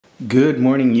Good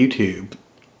morning, YouTube.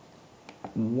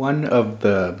 One of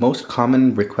the most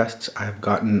common requests I've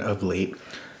gotten of late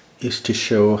is to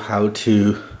show how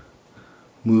to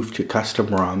move to custom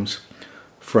ROMs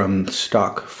from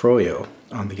stock Froyo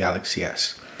on the Galaxy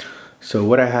S. So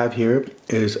what I have here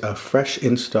is a fresh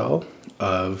install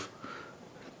of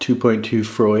 2.2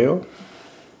 Froyo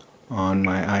on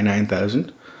my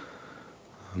i9000.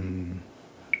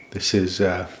 This is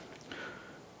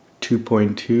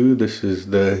 2.2. This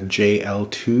is the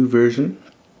JL2 version,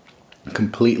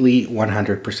 completely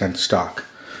 100% stock.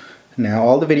 Now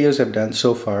all the videos I've done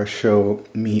so far show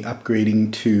me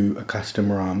upgrading to a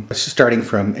custom ROM, starting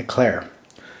from Eclair.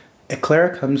 Eclair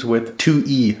comes with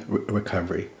 2E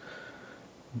recovery.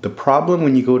 The problem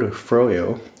when you go to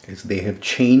Froyo is they have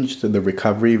changed the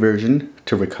recovery version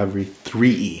to recovery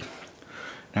 3E.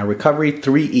 Now recovery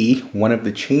 3E, one of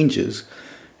the changes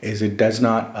is it does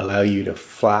not allow you to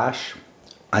flash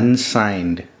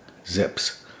unsigned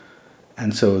zips.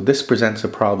 And so this presents a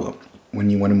problem when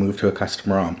you want to move to a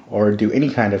custom ROM or do any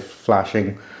kind of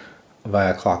flashing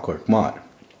via ClockworkMod.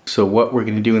 So what we're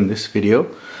going to do in this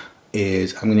video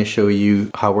is I'm going to show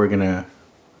you how we're going to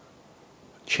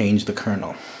change the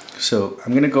kernel. So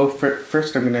I'm going to go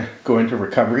first I'm going to go into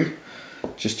recovery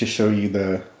just to show you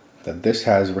that this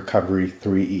has recovery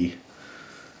 3E.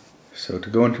 So to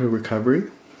go into recovery,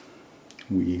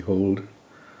 we hold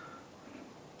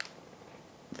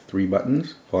 3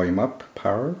 buttons: volume up,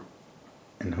 power,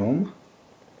 and home.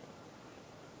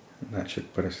 And that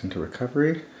should put us into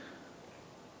recovery.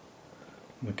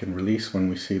 We can release when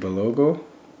we see the logo.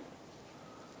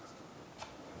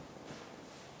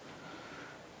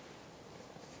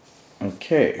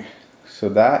 Okay, so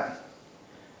that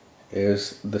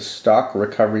is the stock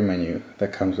recovery menu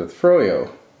that comes with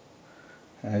Froyo.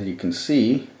 As you can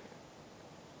see,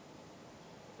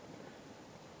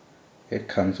 it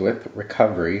comes with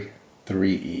recovery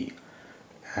 3E,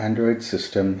 Android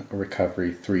system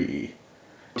recovery 3E.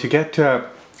 To get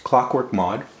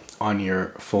ClockworkMod on your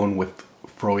phone with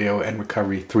Froyo and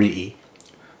recovery 3E,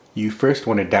 you first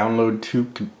want to download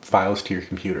 2 files to your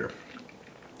computer.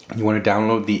 You want to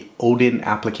download the Odin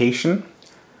application,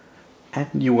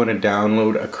 and you want to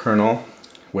download a kernel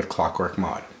with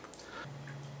ClockworkMod.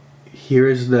 Here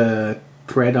is the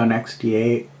thread on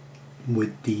XDA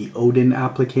with the Odin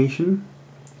application.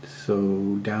 So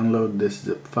download this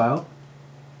zip file.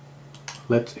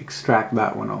 Let's extract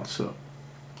that one also.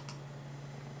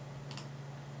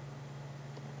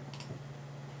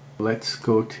 Let's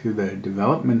go to the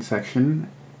development section,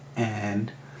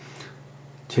 and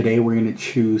today we're going to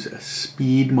choose a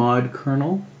Speedmod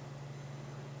kernel.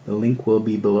 The link will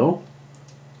be below.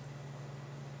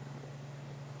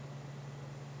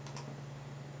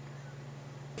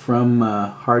 From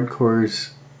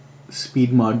Hardcore's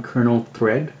Speedmod kernel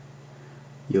thread,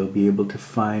 you'll be able to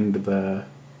find the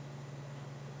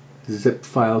zip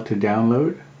file to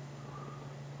download.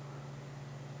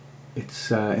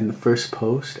 It's in the first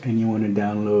post, and you want to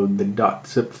download the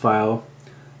 .zip file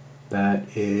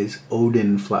that is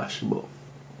Odin flashable.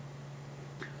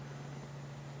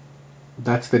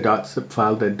 That's the .zip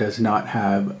file that does not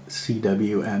have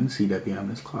CWM.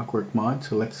 CWM is ClockworkMod,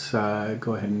 so let's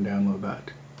go ahead and download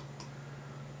that.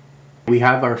 We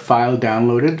have our file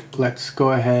downloaded. Let's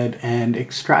go ahead and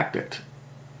extract it.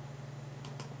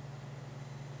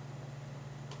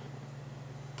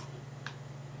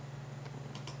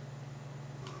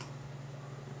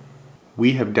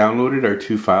 We have downloaded our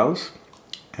 2 files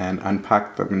and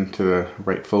unpacked them into the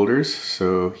right folders.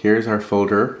 So here's our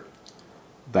folder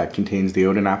that contains the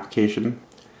Odin application,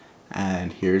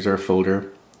 and here's our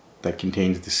folder that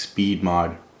contains the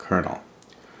Speedmod kernel.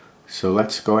 So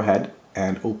let's go ahead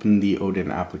and open the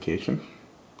Odin application.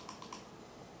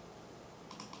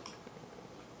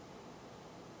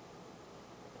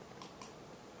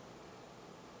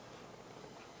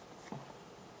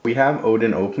 We have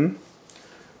Odin open.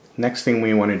 Next thing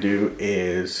we want to do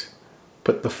is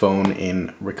put the phone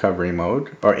in recovery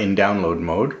mode, or in download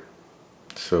mode.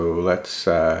 So let's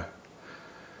shut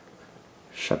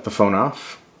the phone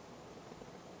off.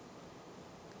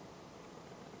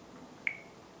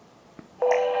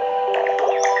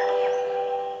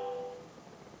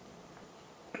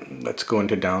 Let's go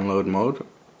into download mode.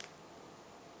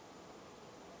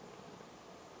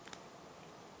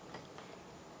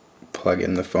 Plug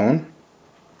in the phone.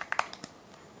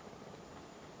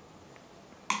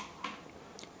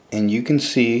 And you can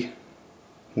see,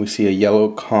 we see a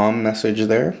yellow COM message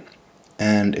there,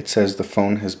 and it says the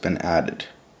phone has been added.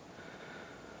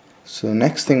 So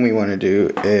next thing we want to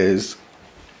do is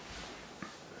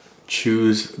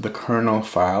choose the kernel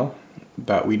file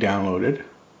that we downloaded.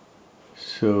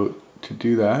 So to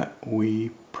do that, we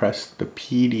press the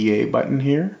PDA button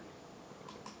here.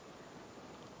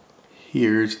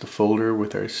 Here's the folder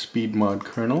with our Speedmod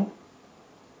kernel.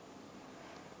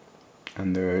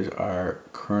 And there's our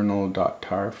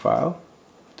kernel.tar file.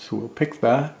 So we'll pick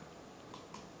that.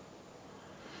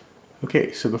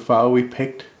 Okay, so the file we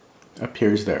picked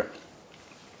appears there.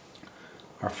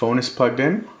 Our phone is plugged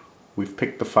in. We've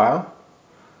picked the file.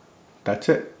 That's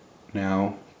it.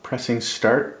 Now pressing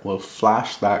start will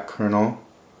flash that kernel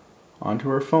onto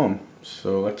our phone.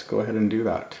 So let's go ahead and do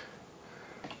that.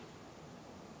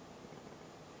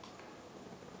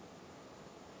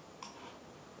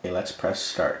 Okay, let's press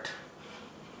start.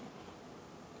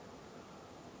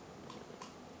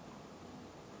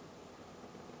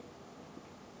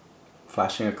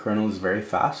 Flashing a kernel is very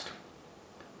fast.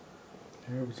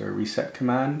 There was our reset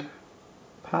command.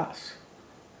 Pass.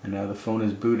 And now the phone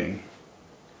is booting.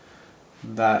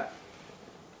 That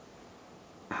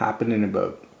happened in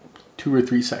about 2 or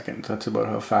 3 seconds. That's about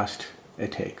how fast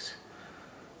it takes.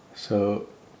 So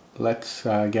let's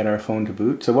get our phone to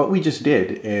boot. So what we just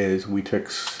did is we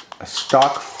took a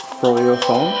stock Froyo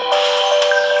phone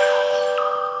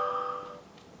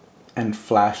and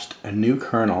flashed a new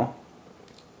kernel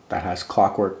that has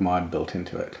ClockworkMod built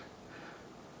into it.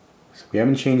 So we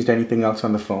haven't changed anything else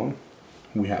on the phone.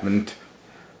 We haven't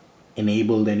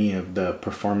enabled any of the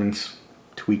performance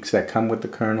tweaks that come with the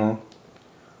kernel.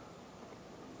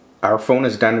 Our phone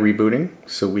is done rebooting,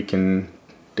 so we can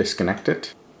disconnect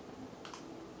it.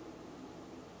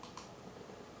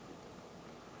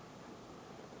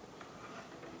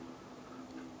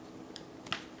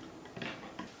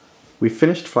 We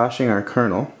finished flashing our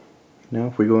kernel. Now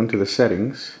if we go into the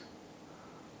settings,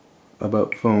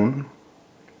 about phone,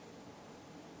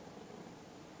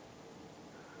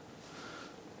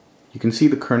 you can see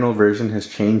the kernel version has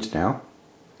changed now.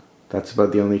 That's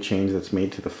about the only change that's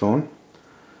made to the phone.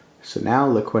 So now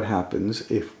look what happens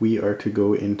if we are to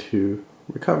go into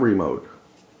recovery mode.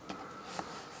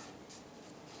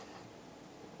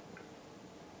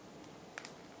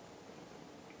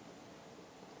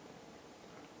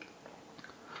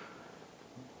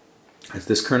 As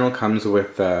this kernel comes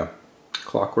with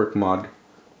ClockworkMod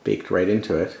baked right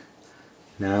into it,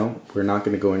 now we're not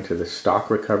going to go into the stock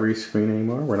recovery screen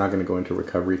anymore. We're not going to go into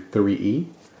recovery 3E.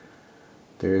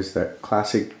 There's that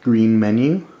classic green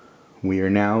menu. We are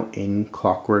now in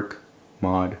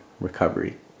ClockworkMod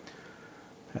Recovery.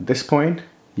 At this point,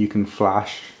 you can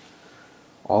flash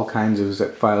all kinds of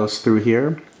zip files through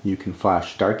here. You can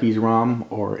flash Darkey's ROM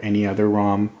or any other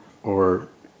ROM or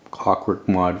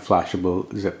ClockworkMod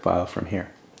flashable zip file from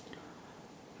here.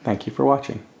 Thank you for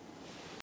watching.